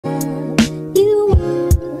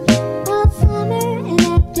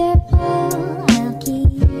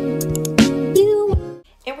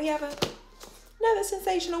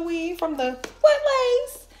from the What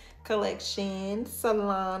Lace collection,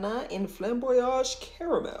 Solana in Flamboyage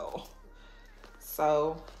Caramel.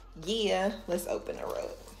 So yeah, let's open her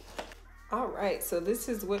up. All right, so this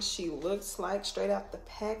is what she looks like straight out the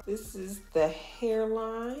pack. This is the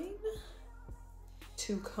hairline.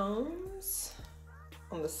 2 combs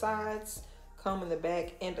on the sides, comb in the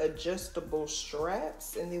back, and adjustable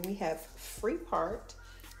straps. And then we have free part.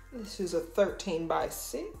 This is a 13 by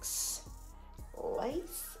 6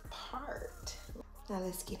 lace part. Now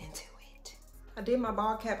let's get into it. I did my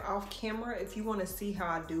ball cap off camera. If you want to see how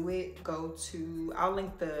I do it, go to, I'll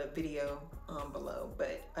link the video below.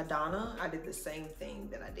 But Adana, I did the same thing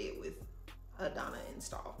that I did with Adana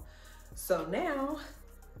install. So now,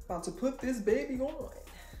 about to put this baby on.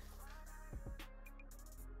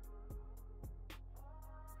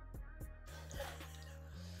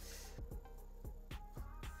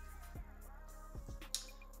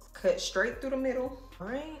 Cut straight through the middle, all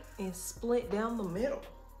right, and split down the middle.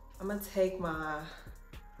 I'm gonna take my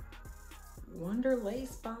Wonder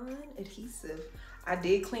Lace Bond adhesive. I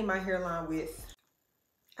did clean my hairline with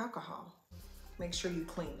alcohol. Make sure you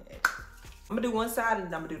clean it. I'm gonna do one side and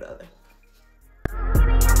then I'm gonna do the other.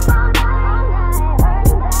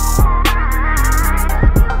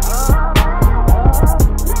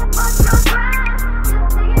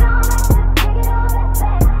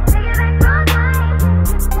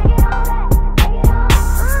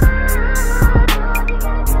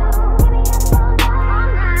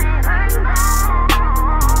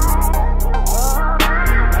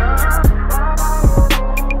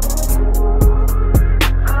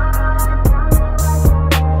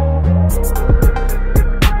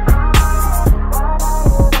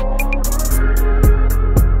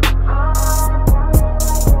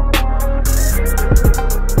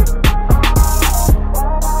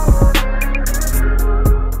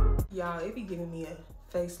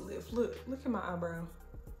 Facelift. Look at my eyebrow.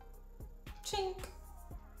 Chink.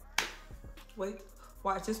 Wait,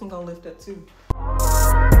 watch, this one gonna lift up too.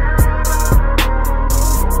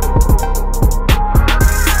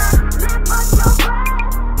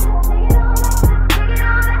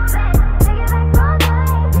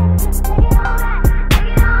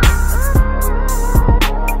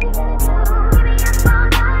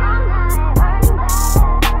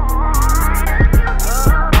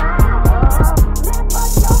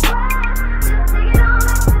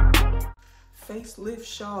 Facelift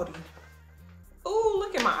shawty. Ooh,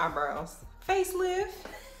 look at my eyebrows. Facelift.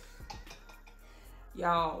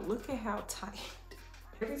 Y'all, look at how tight.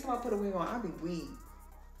 Every time I put a wig on, I be weak.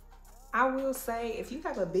 I will say, if you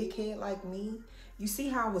have a big head like me, you see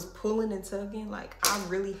how I was pulling and tugging? Like, I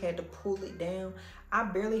really had to pull it down. I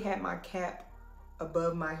barely had my cap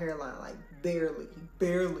above my hairline, like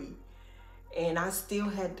barely. And I still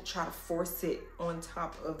had to try to force it on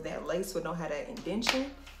top of that lace so it don't have that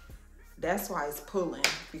indentation. That's why it's pulling,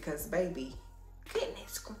 because baby,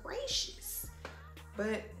 goodness gracious.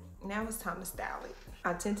 But now it's time to style it.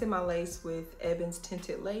 I tinted my lace with Ebin's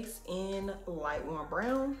tinted lace in light warm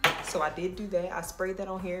brown. So I did do that. I sprayed that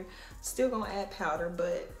on here. Still gonna add powder,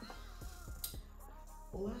 but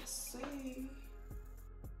let's see.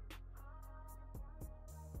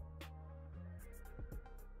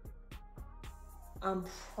 I'm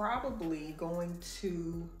probably going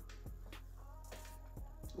to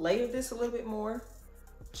layer this a little bit more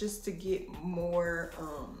just to get more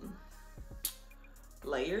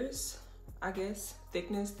layers, I guess,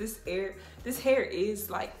 thickness. This hair is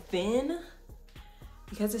like thin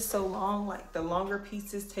because it's so long. Like the longer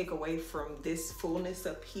pieces take away from this fullness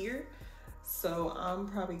up here. So I'm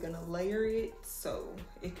probably gonna layer it so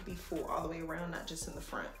it could be full all the way around, not just in the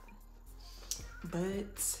front.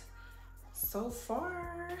 But so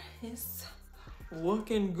far it's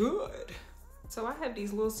looking good. So I have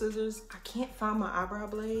these little scissors. I can't find my eyebrow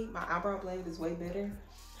blade. My eyebrow blade is way better,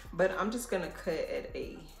 but I'm just gonna cut at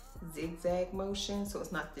a zigzag motion so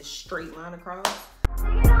it's not this straight line across.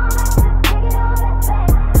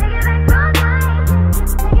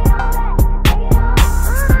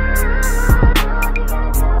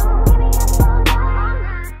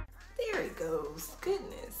 There it goes,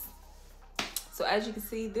 goodness. So as you can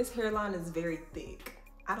see, this hairline is very thick.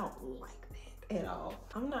 I don't like at all.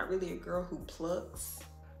 I'm not really a girl who plucks,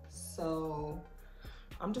 so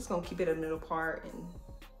I'm just gonna keep it a middle part and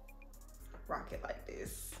rock it like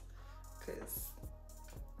this, because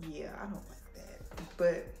yeah, I don't like that,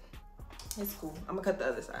 but it's cool. I'm gonna cut the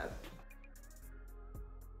other side.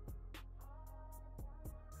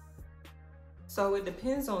 So it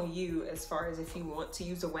depends on you as far as if you want to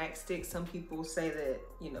use a wax stick. Some people say that,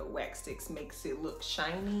 you know, wax sticks makes it look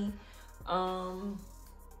shiny.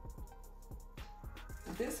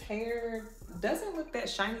 this hair doesn't look that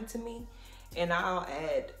shiny to me, and I'll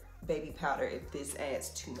add baby powder if this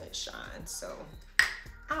adds too much shine. So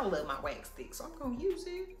I love my wax stick, so I'm gonna use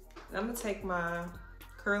it. And I'm gonna take my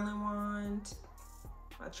curling wand,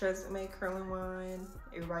 my Tresemme curling wand.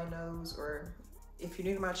 Everybody knows, or if you're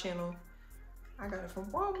new to my channel, I got it from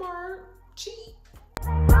Walmart, cheap.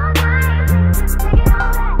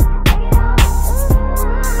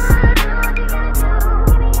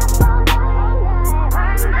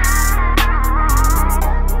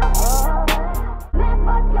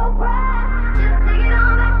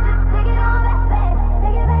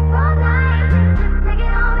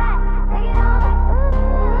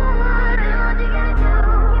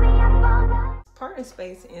 Parting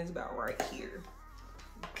space ends about right here.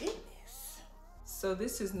 Goodness. So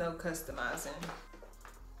this is no customizing.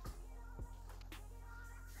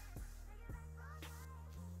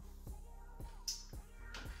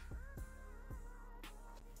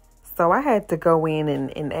 So I had to go in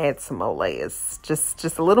and add some more layers, just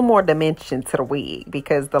a little more dimension to the wig,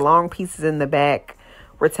 because the long pieces in the back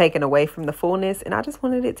were taken away from the fullness, and I just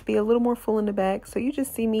wanted it to be a little more full in the back. So you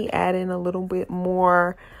just see me adding a little bit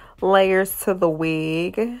more layers to the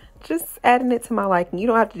wig, just adding it to my liking. You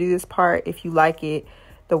don't have to do this part if you like it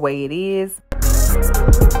the way it is.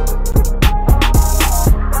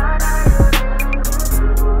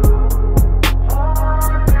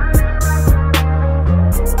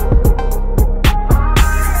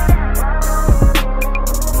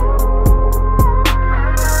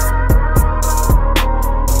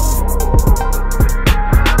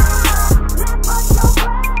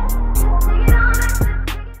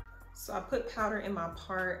 Powder in my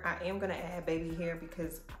part. I am gonna add baby hair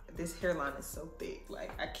because this hairline is so thick,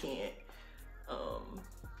 like I can't.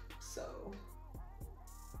 So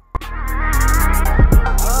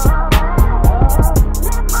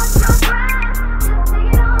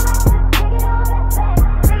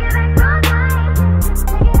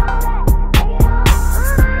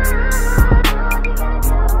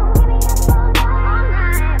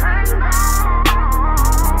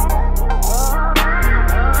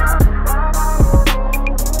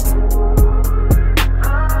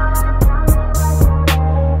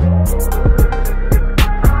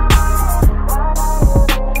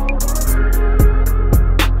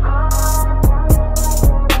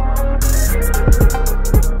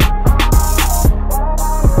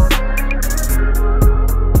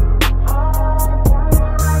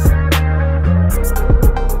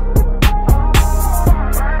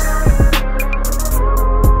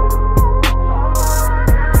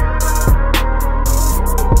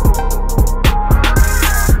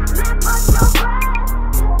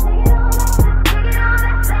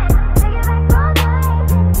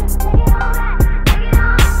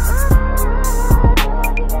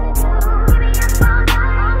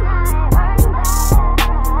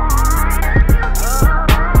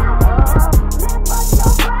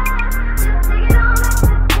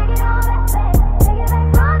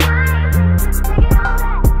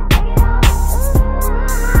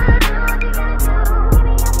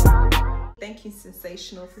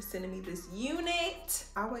Sensational for sending me this unit.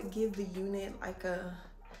 I would give the unit like a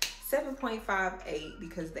 7.58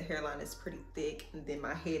 because the hairline is pretty thick and then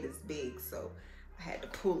my head is big, so I had to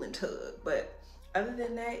pull and tug. But other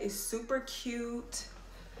than that, it's super cute.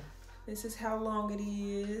 This is how long it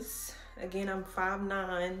is. Again, I'm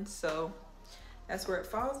 5'9", so that's where it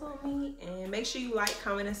falls on me. And make sure you like,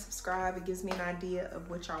 comment, and subscribe. It gives me an idea of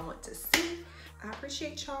what y'all want to see. I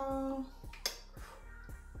appreciate y'all.